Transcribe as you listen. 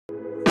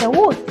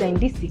send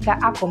this sika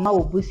akoma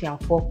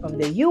obusianfo from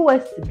the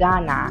US to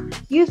Ghana,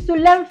 use to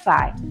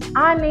Lemfi.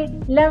 Ani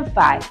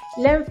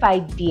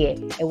Lemfi dear.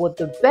 It was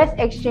the best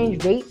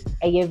exchange rate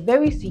and you're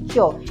very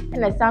secure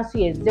and it sounds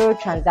to 0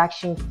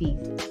 transaction fees.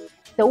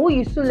 So we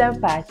use to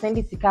Lemfi send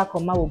this sika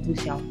akoma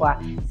obusianfo.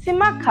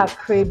 Simaka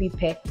krebi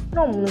pe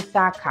no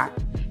musaka.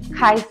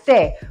 Kai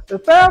say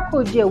referral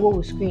code je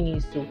wo screen you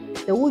so.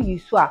 So we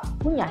use to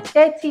punya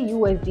 30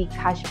 USD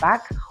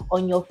cashback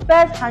on your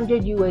first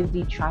 100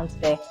 USD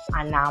transfer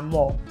and now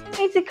more.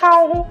 It's a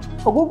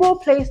for Google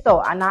Play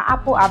Store and our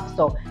Apple App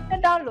Store.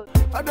 And download.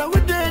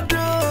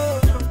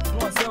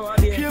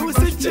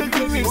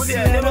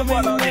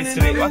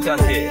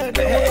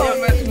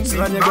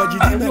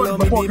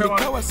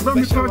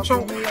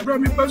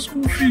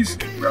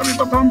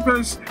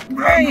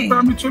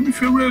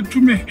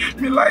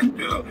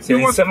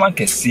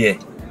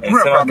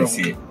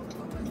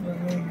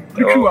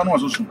 Kyekyeku anu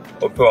asoso.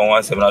 Ope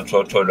on 17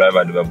 truck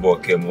driver the boy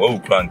came o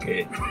crank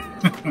e.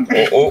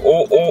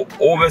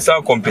 O be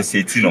sa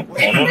compensate no.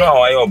 Ono na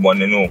wa ye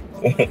obone no.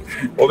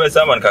 O be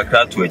sa man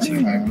kakra to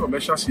achi. O be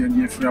sha se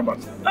dey free about.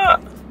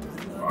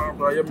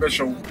 Bro ye be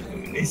show.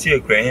 Ni see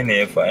ekran na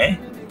ye fa eh.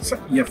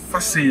 Ye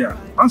fa se ya.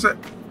 Answer.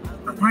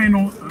 Akwan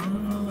no.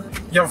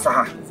 Ye fa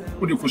ha.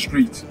 O dey go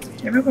straight.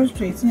 Ye be go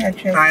straight in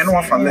atwa. I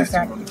no fa left.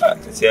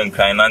 Say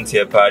nkran na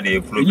ntie pa dey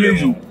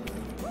problem.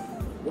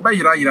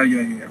 Yira.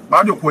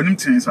 But you couldn't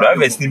change. I have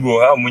a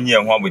snibble how many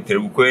and one with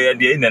Teruko,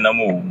 the end and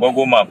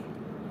Bogo map.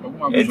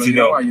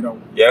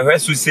 Yeah,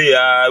 to say,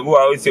 who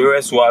I was a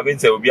rest, who I've been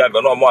to be a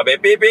no more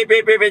baby.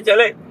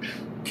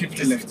 Keep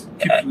left.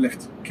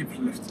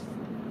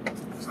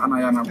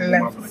 Sanayana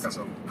left.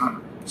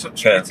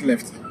 Straight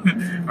left.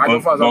 I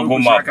don't go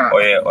map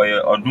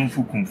or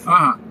Dumfukum.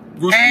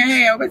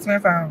 Hey, I'll bet my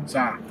phone.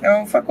 Sir,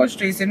 Fakye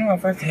Street, and no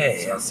for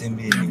hey, I'll send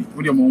me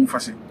with your own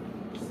facet.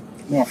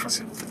 More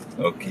facet.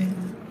 Okay.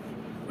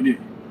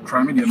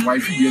 Try me and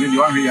wife here, the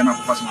one here and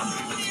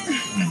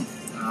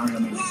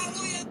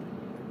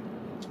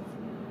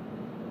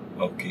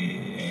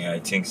okay, I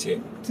think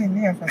so.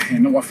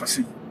 No what for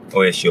see.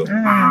 Oh, yeah, sure.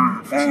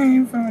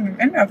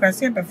 And I can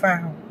see the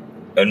fire.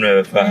 And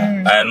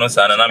I know,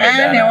 son, and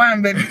I'm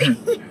one baby.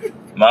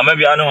 Mamma,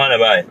 I don't want to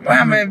buy.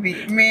 Mamma,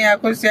 me,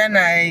 Akosua, and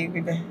I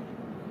with the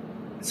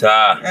sir.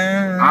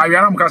 I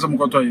am Casam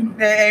Cotoin.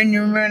 The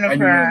new man of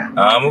her.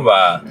 I'm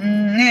over.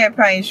 Near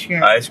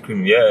ice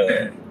cream,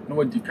 yeah.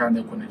 No, you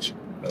can't connection.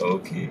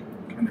 Okay.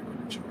 Can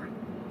connection.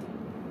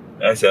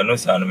 I said, no,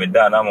 son, me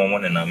done. I'm on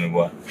one and I'm a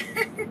boy.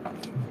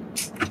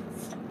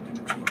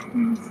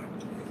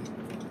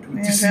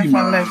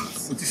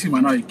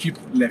 Keep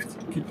left.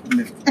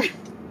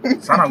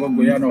 Sana go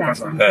go ya no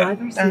kasa.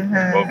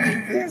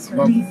 Okay.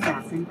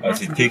 I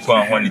say take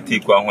one when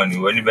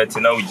you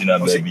better now ujina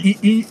baby.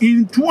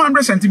 In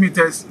 200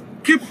 centimeters,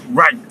 keep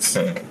right.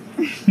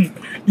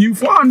 In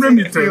 400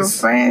 meters,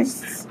 slide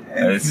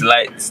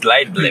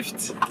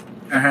left.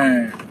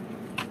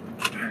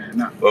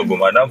 Bogo,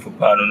 madam for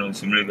pano no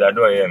simile bi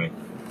ado hear me.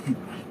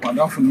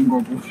 Madam for no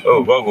go.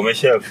 Oh, Bogo, my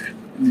chef.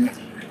 Yeah.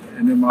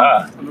 And then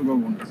my no go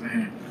won kasa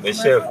he. My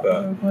chef.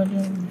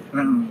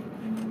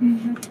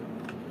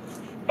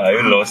 Are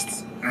you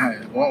lost?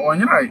 On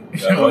your right.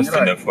 You're lost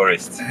in the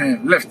forest.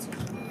 Left.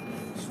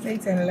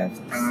 Straight and left.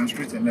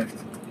 Straight and left.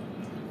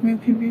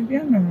 Maybe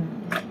Bibiano.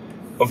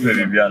 Okay,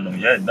 Bibiano.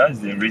 Yeah, that's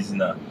the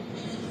reason. And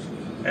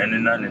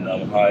then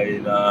I'm high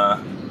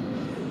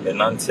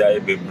and anti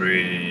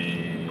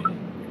baby.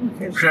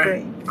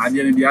 Okay, I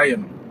didn't the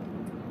iron.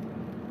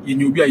 You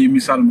knew be a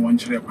missile one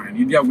chair.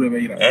 You did a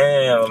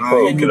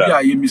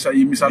you miss for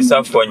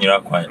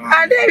your coin.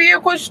 Ah, there you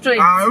go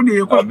straight. Ah,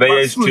 you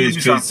obey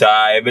straight.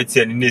 I bet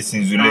you miss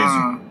in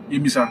Zulazu.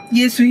 You miss her.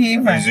 Yes, we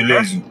have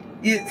Zulazu.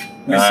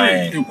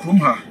 Yes, you crum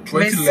her.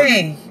 20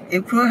 say,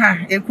 a crum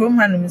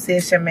her, say,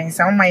 Shaman,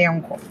 some my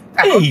uncle.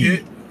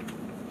 Okay.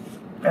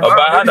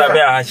 About a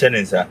bear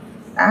hashing, sir.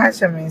 I have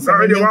some empty.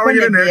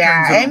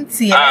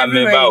 Ah,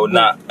 maybe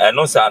now. I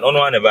know, sir. I don't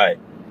want to buy.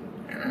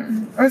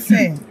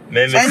 Okay.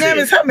 I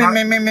never saw me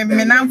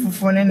now for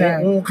phone.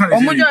 Oh,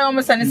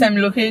 almost any same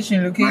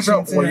location. You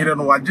don't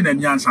know what didn't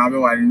Yans have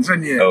in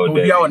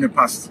the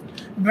past.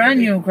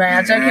 Brand new cry.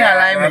 I check your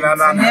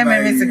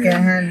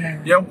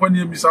alignment. Young when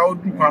you miss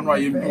out, you can't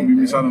write you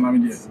miss out an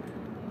idea.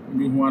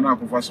 You want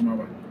to for some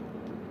other.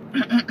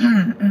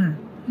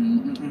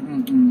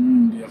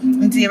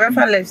 Until you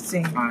ever left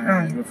thing.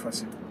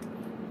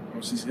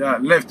 Yeah,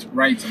 left,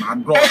 right,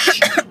 and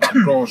brush.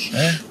 Oh,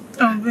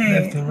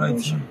 left and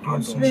right. I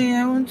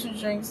want to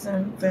drink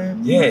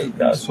something. Yeah,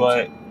 that's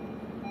why.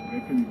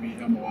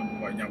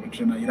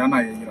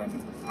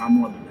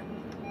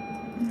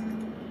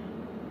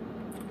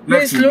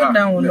 Let's slow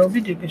down. We'll love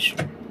video.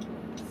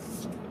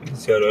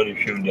 See already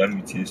filmed the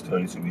amity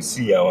story, so we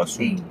see our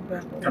soon.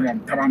 Come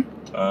on.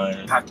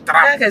 I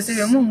can see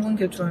the moon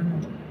get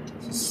one.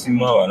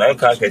 Sima, and I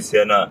can't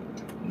see now.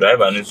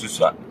 Driver and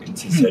Suswa.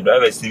 Said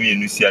driver see me in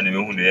Lucia and the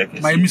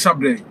my Miss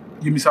Abre.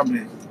 You Miss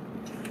Abre.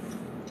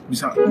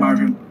 Miss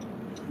Marion.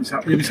 Miss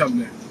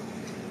Abre.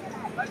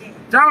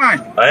 Jamai.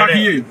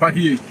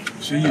 Fakye.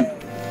 See you.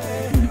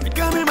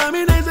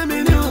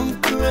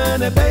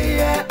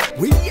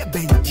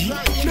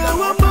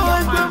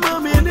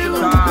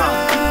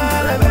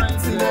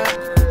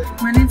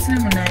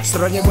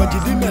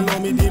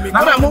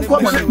 Nada mo ko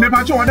me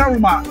ba cho wada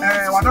ruma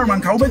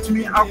nka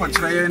obetumi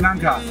akwakyere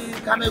nanka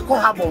ka me ko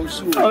ha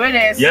bonsu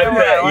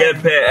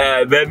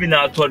baby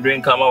na to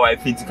drink am my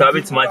fit ka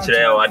betuma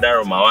kyere wada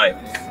ruma why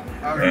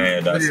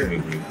that's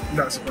me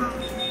that's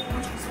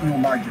no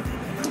magic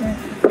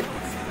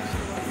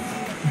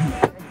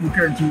you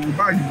can do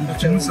bag the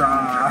chance so I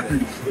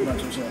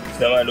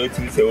don't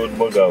think say old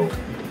Boga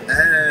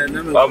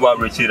no Baba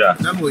Richira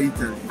no mo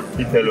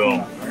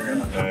Italo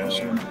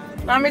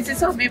I'm it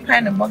so be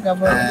pine and Boga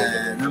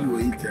no mo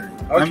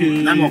okay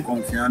no mo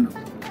confiano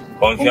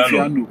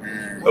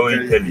oh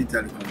Italy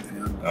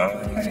confiano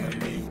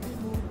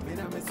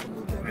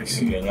I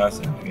see an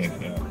answer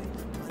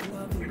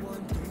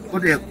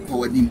what they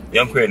call him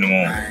young queen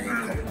mo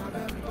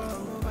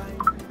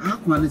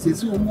Akua say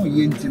so mo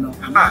yenti no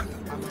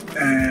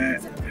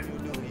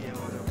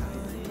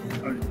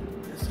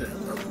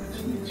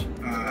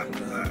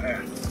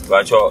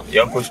Bacho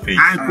Yanko Street.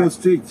 Uncle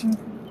Street.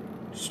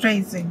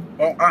 Straighting.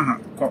 Oh,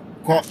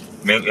 Co.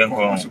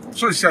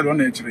 So she said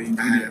on actually.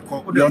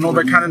 You know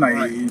the kind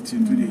I eat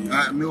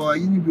today. Me wa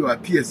yini bi wa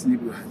PS ni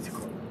bi wa.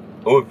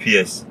 Oh,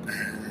 PS.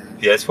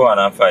 PS4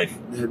 and 5.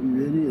 There be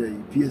very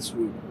PS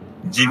road.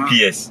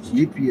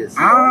 GPS.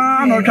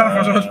 Ah, no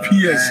kind of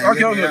PS.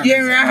 Okay.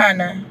 Yeah,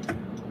 Hannah.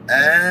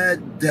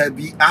 There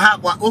be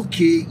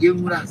okay,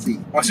 yemura say.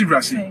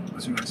 Osibra say.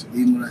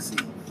 Yemura say.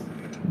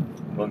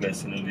 Boga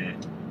sinide.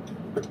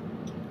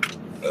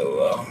 Oh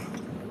wow.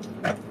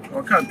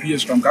 What kind of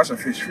PS from Casa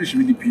Fish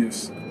with the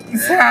PS?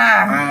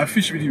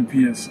 Fish with the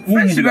PS.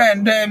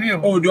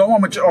 Oh, do you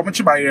want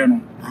much by here?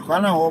 No, I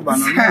can't hold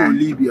banana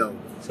Libya.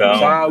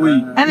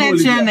 Sorry. And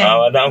it's your name.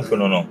 Our down for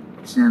no.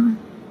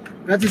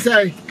 What you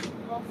say?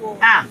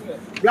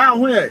 Brown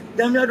where?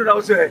 Them you do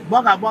that say.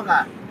 Boga.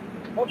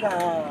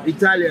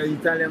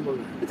 Italian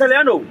Boga.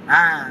 Italiano.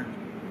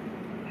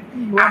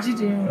 What did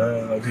you do?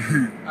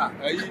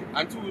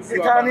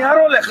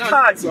 Italiano le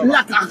khati.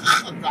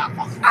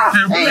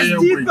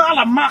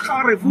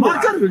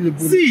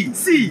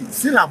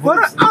 Si la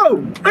voix. Oh,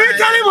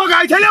 Italian Boga.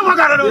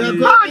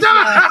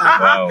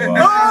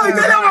 Oh,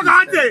 Italian Boga.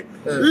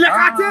 Le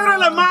catera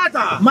la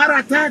mata.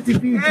 Maratati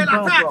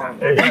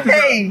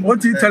Hey.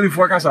 What you tell you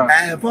for Casa?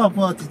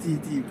 Popo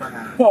titi.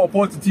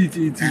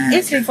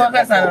 It's in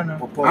focus, I don't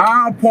know.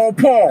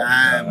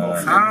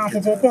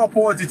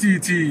 Popo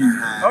titi.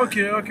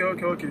 Okay.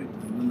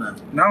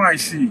 Now I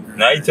see.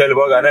 Now you tell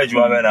Boga na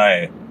juma na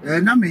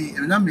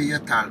na me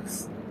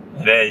tax.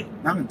 Hey.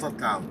 Na me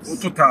totals.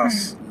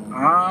 Totals.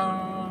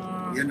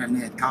 Yeah, na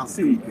me tax.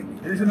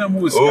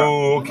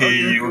 Oh,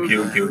 okay.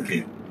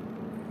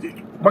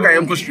 Boga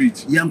Yanko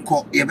Street.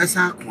 Yanko, ye be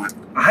sa Akua.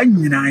 Aha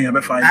nyina ya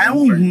be fa. I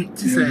won't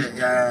say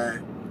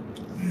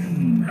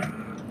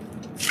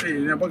Hey,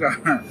 na Boga.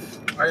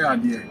 Aya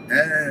de.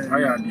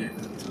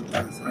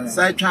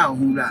 Sai twa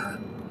hu la.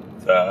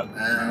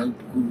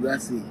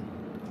 Kurasi.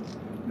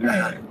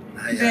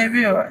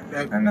 Baby,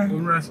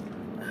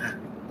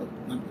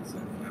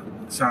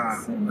 Sa.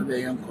 Boga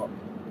Yanko.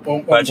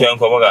 Pacho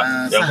Yanko Boga.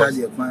 Yanko.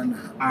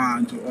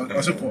 Nto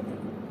oseko.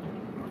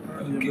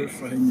 Ye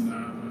fa nyina.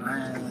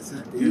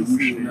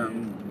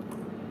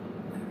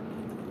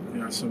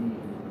 So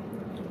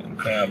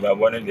I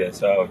wanted to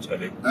say,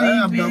 actually.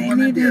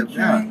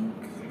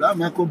 That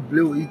Marco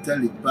Blue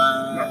Italy.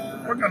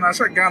 What can I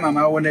say? Ghana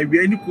now when I be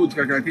any court,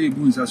 Kakaki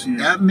Boons as you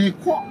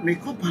make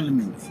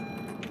parliament.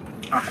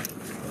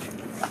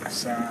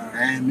 Sir,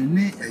 I am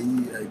a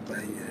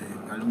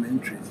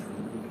parliamentary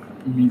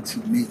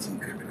meeting.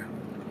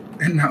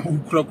 And now who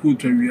clock would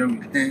tell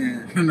you?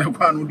 And I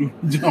can't do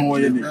John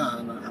Wayne. I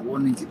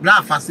want it.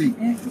 Laugh, I say.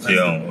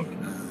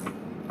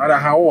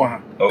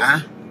 How?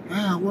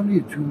 I want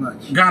it too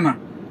much. Ghana.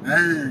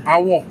 I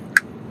walk.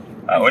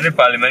 Only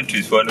parliamentary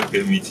is for no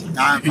meeting.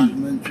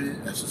 Parliamentary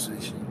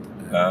association.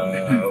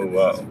 Oh,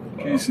 wow.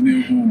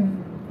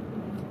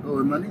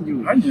 Oh, money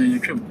you. I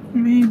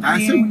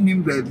say,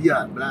 him baby,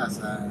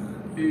 blast.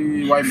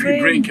 Wife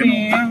drinking.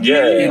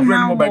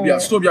 Yeah, baby.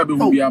 Stop your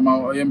baby. I'm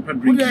a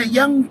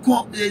young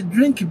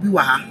drink.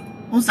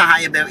 Once I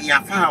have a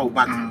foul,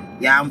 but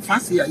I'm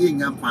fussy. I ain't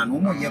young man. No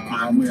more,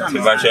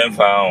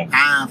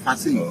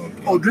 fussy.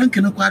 Oh,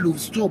 drinking a quite of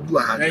stop.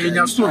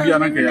 You stop your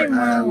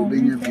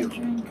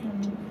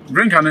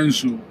drink and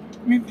ensure.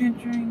 Drink.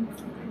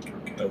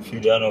 If you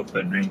don't know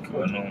for drink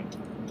or no.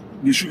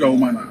 The sugar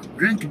woman.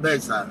 Drink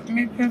best, sir.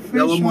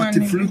 There were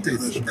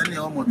multi-fluters and they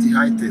are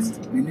multi-high test.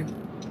 Maybe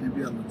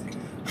I'm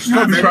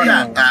stop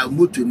the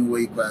motor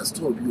anyway.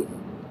 Stop you.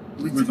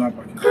 With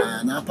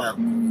Napa.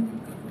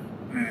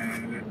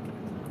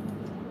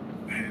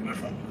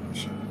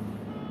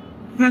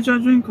 Catch your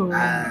drink. Okay.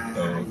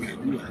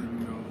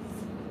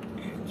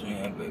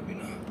 Baby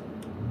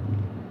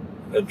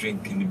now. A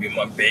drink can be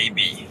my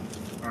baby.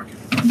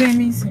 Let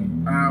me see.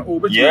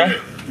 Yeah.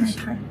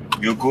 Okay.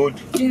 You're good.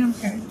 Yeah,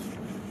 okay.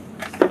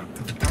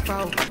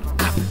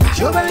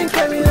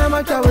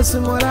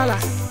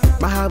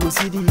 Mahabu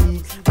CD,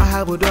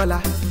 Mahabu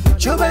dollar.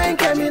 Choba and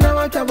Camina,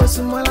 what I was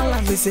small,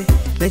 I say,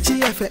 the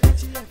chief,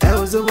 I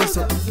was over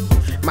so.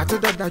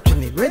 Matoda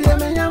Dachini, ready,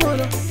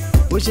 Amenyamono,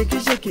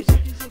 shake it,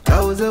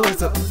 I was over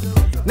so.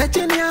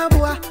 Nachenia,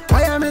 why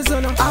am I so?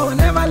 I will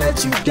never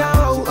let you down,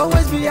 I will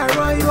always be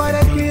around. You are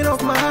the queen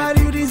of my heart,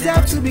 you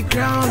deserve to be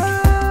crowned.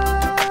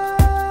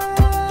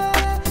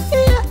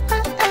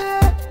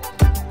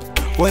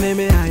 When am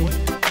I?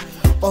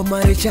 Oh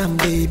my cham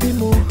baby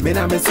mo, me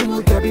na me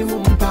sumu tabi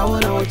mo power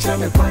na o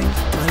chame fine.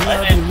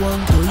 My love you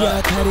want to ya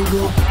carry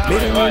go. Me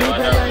na me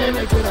better than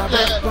me could have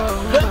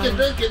been.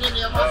 Drink in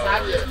your mouth.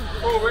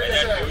 Oh, where is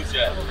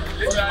it?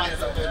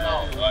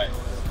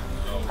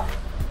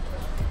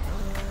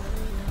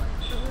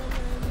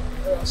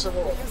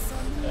 Sobolo.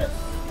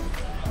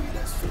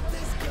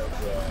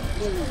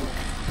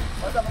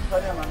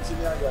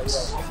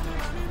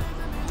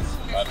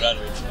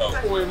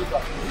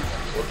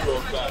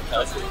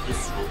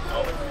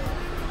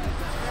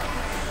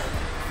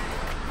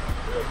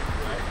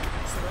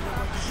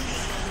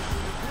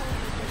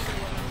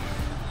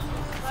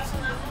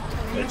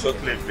 The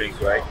chocolate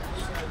drink, right?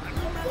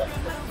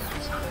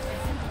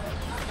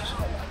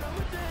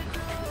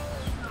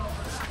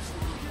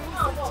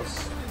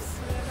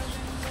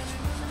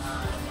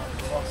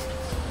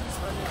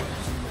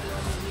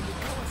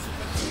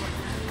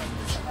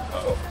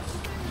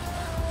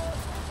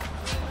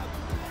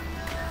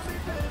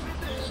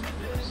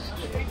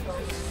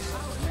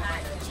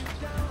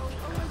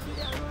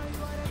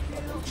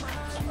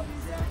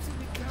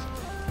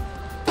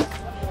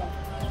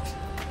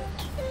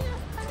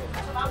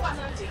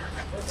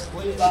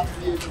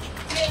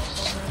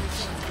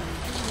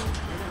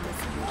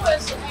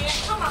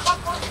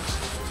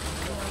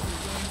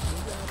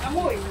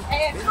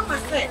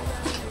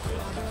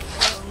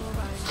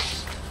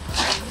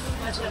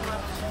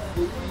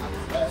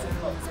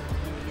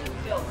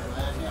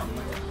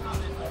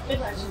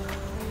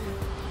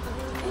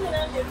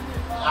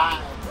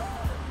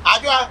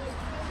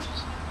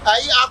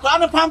 Akua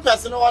no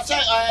pampers no what say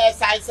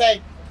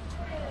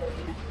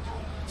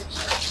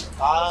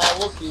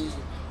okay.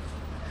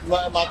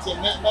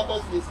 Martin,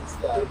 members list is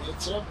there. We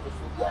train for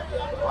food there.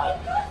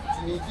 To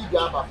me, big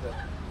gaba.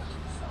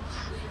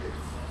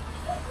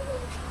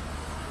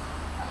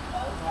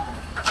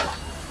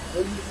 We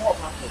need more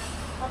pampers.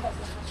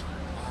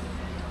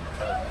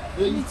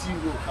 We need to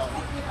go.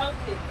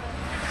 Okay.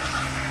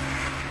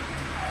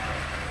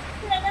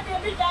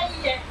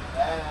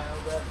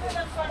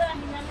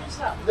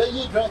 Then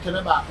you drink and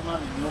about come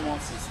on in no more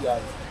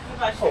CCI.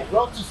 Oh,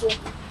 brought to so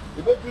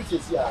the big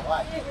British here.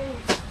 Why?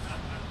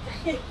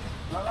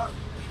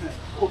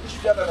 Oh,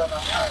 Bishop Jabba.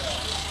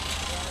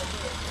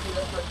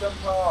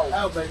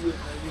 How many years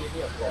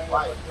here for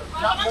why?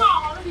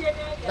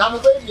 Now,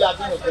 baby, I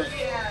think it's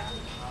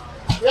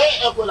very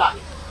Ebola.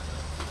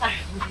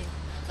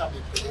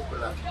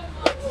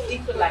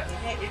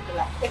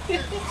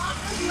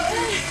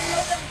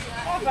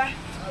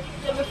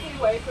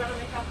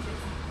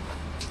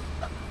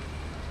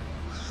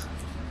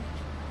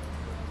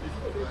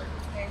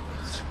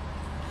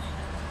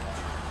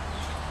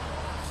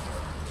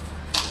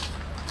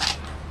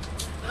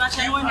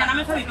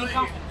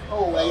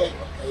 Oh,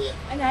 yeah.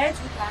 And I had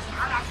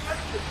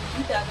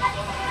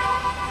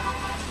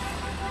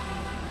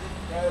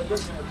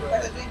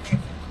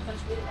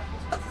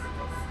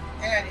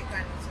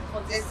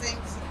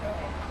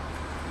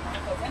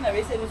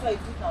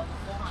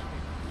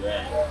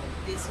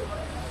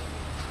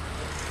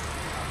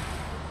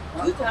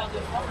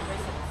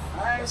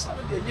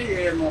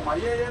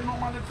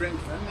drink.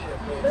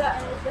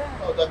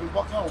 Oh, that be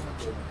walking home.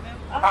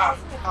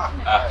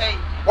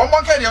 One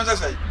more can you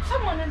say?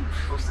 Someone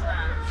was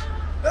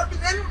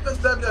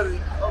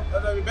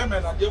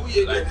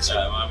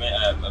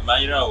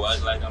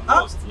like I'm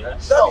lost, yeah.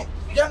 So,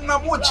 young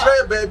Namu,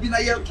 baby, now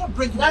you're to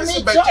drink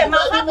this baby.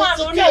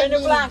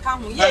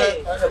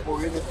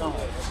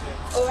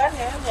 Oh, I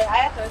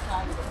have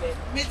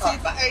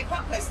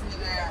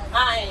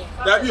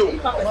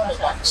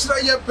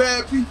Say your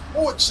baby,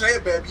 oh, say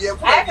baby,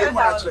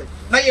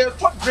 now you're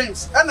top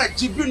drinks and I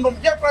give you no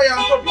get by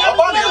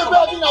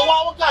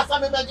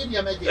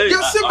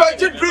you see by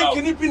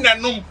drinking it in a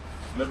room.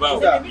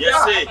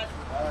 Yes,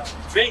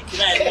 drink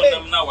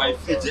now, I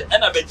fidget,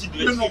 and I bet you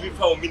do it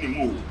before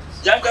minimum.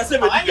 Younger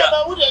 70. You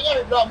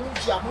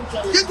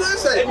didn't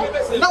say,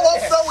 no,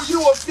 also you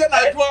will see an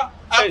idea.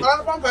 I'm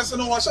person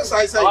who was just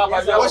I say,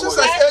 was just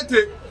I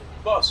said,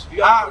 boss,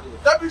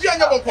 that be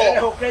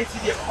your crazy.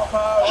 Hey,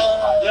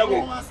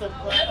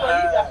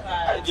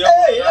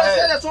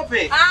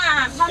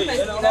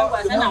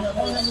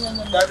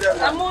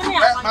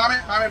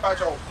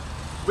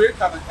 wait,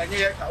 come and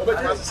here.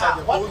 What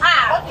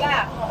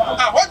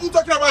you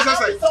talking about?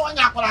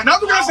 Now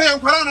you can say I'm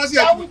Quran.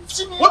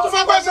 What the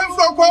fuck was I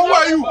from? Who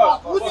are you?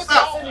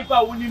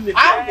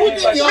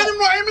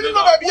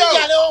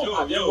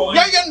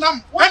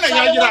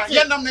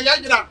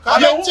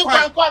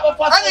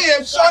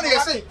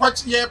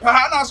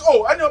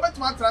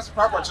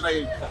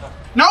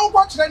 I'm Now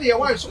watch that your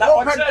wife.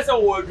 Watch that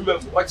so word you.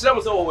 Watch them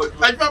so word.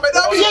 I remember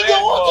that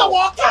you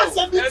walk and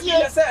send it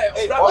here.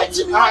 What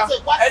you want?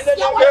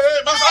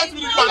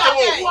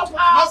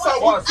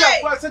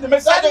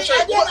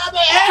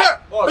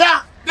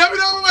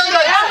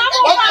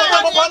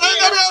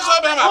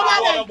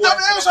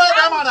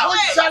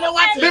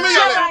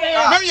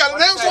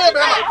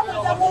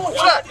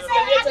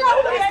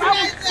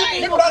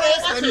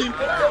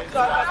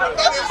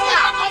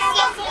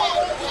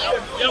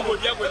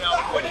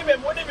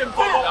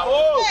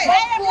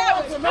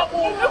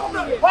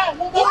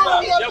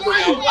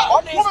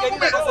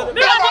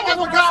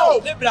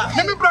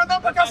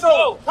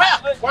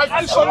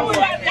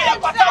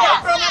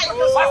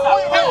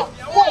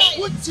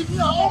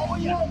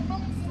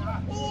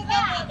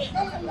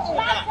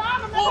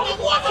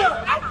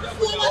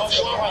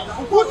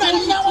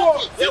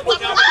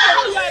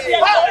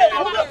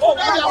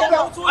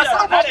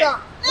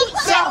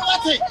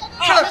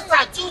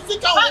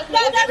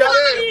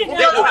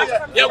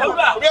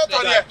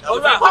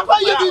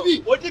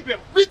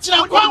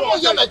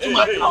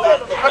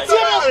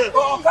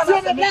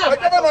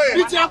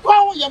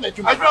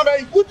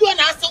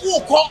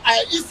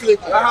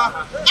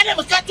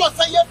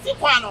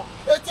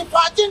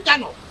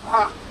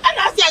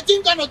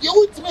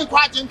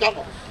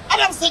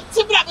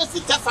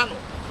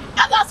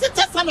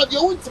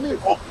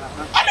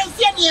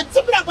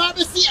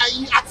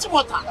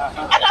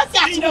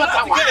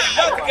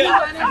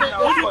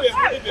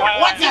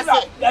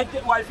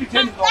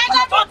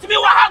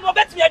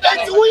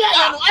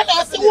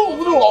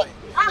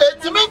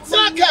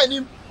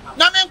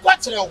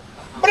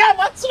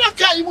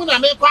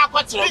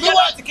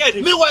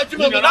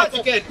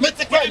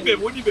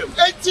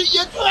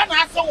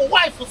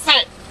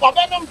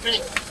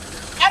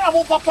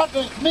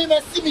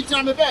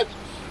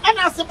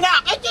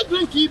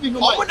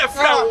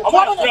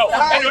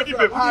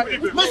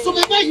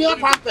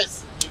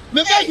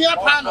 Me be here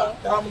pano.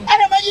 And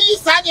I you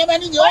sign your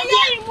money. You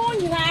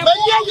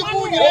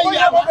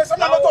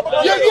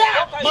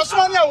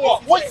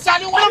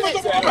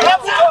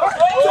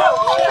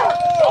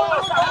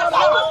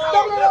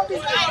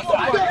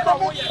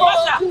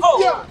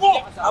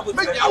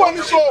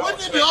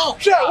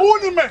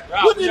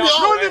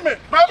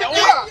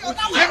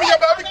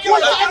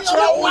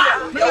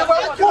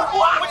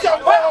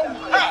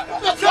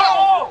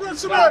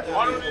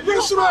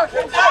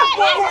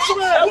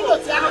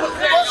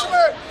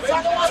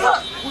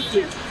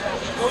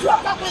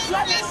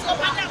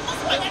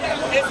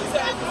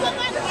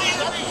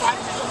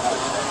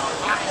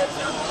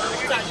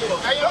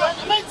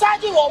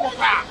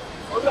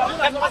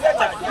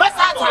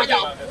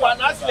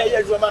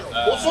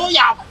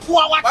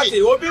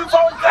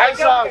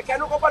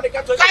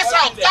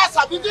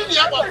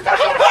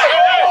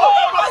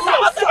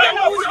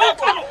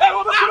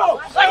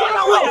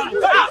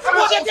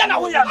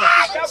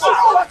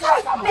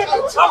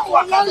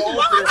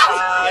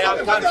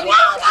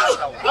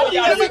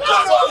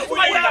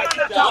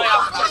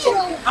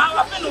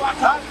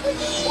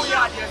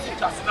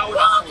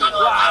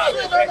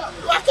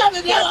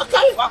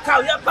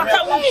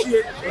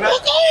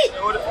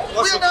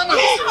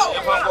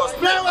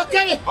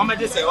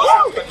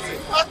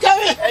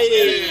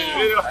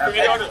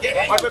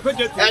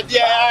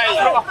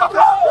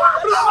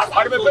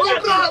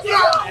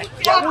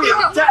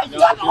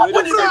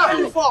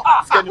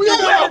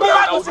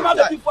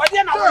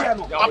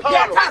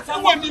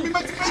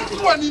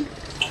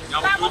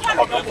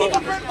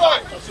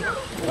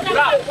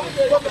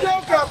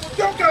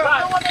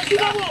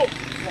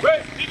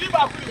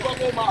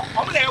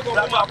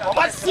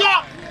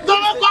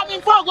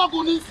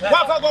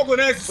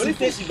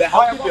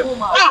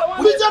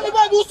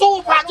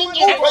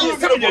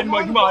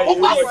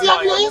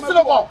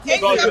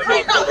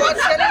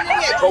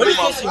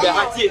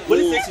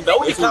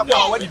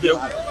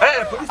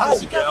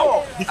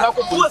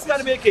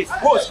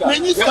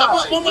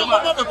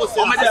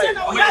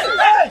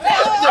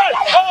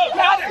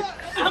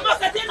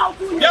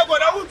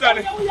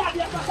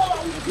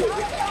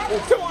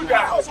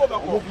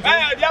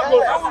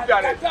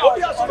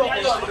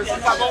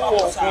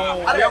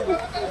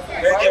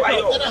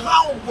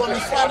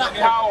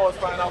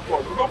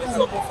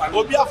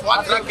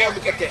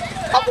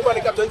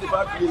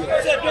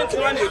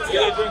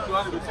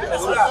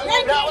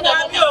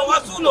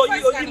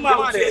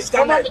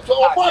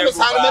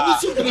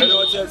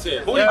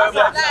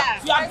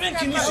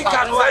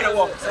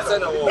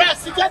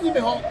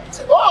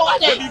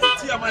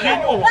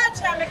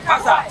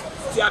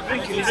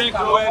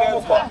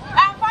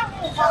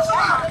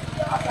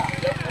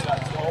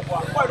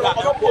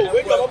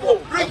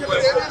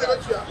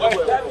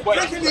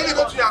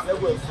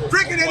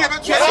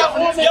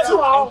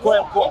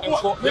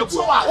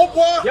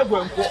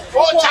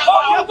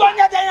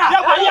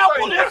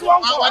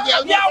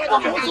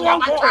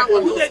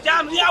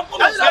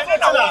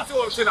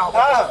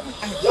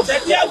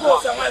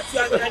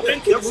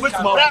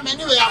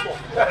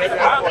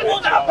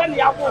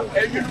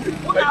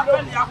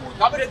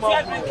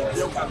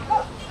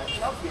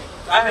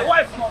My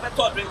wife no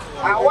better drink.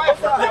 My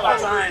wife no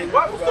time.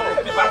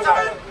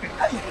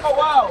 Oh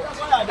wow.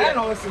 I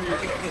know it's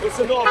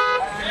no.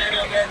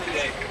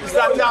 Is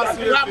that just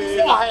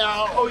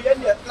oh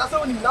yeah. That's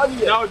only now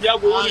here. Now they are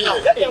going. I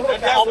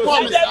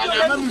promise I will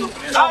not be able to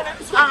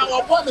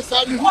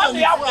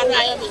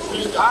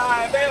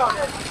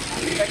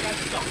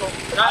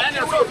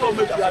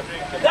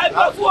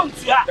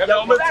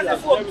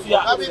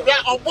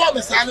I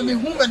promise I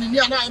mean woman in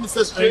your name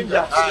is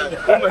stranger.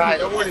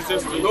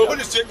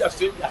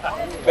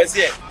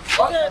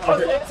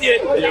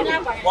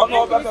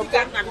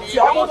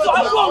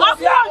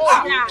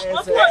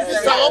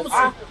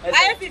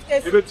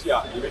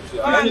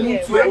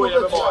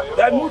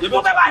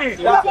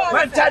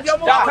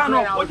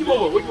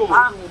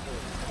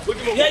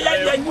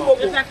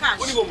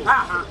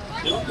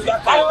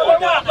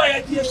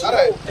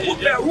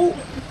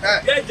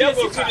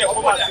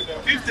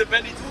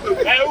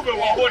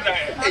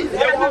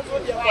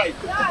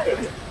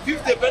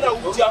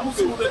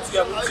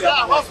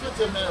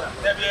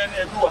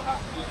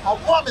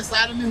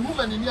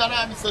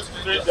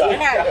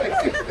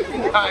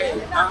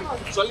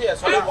 So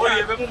yes, only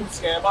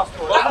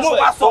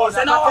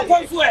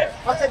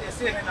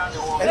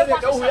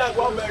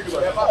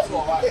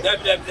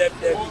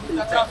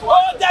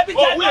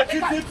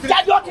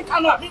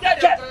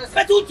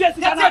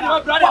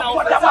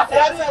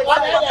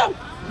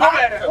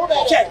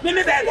check, me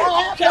better.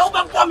 Check,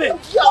 I'm coming.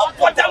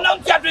 What I'm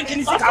not drinking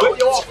is it.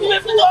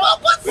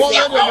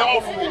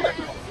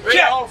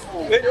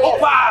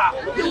 Opa!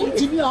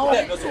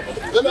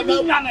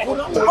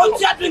 What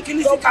you drinking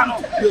is it.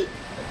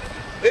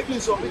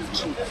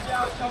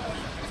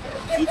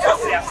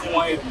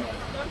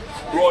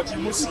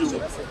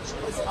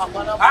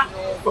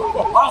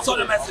 Also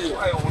the message.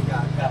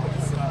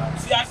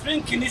 See, I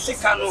drinking is it.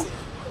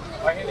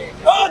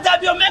 Oh, that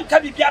your man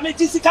can be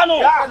Piameti Cano.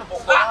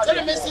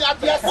 Tell me, see, I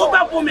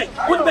for me.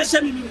 Would be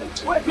sending me.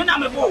 When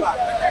I'm a boy.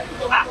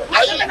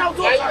 I don't know.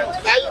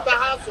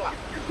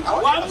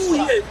 One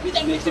here, we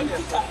don't make him. The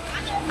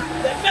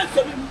man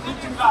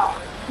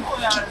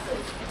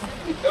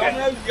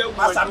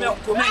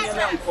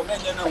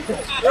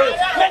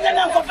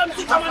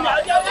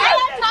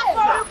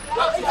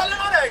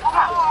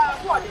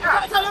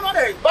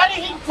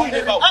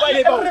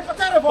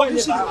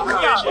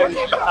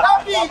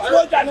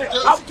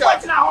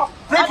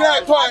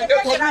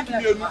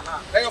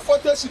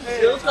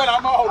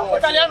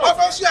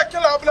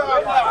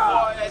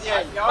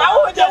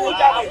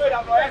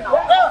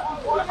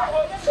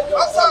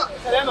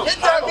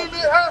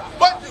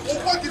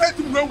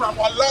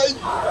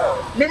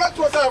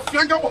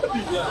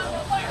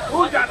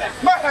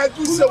my head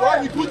to say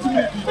what you put me.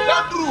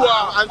 That drew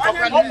and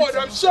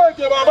I'm sure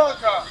the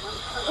Babanka.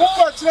 Who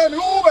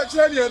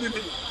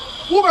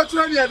are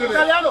training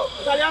Italiano.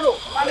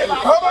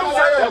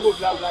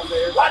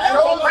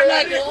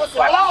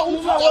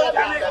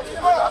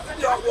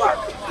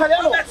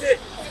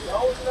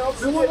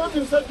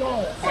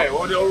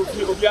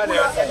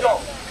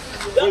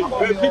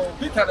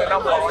 Peter the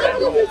number.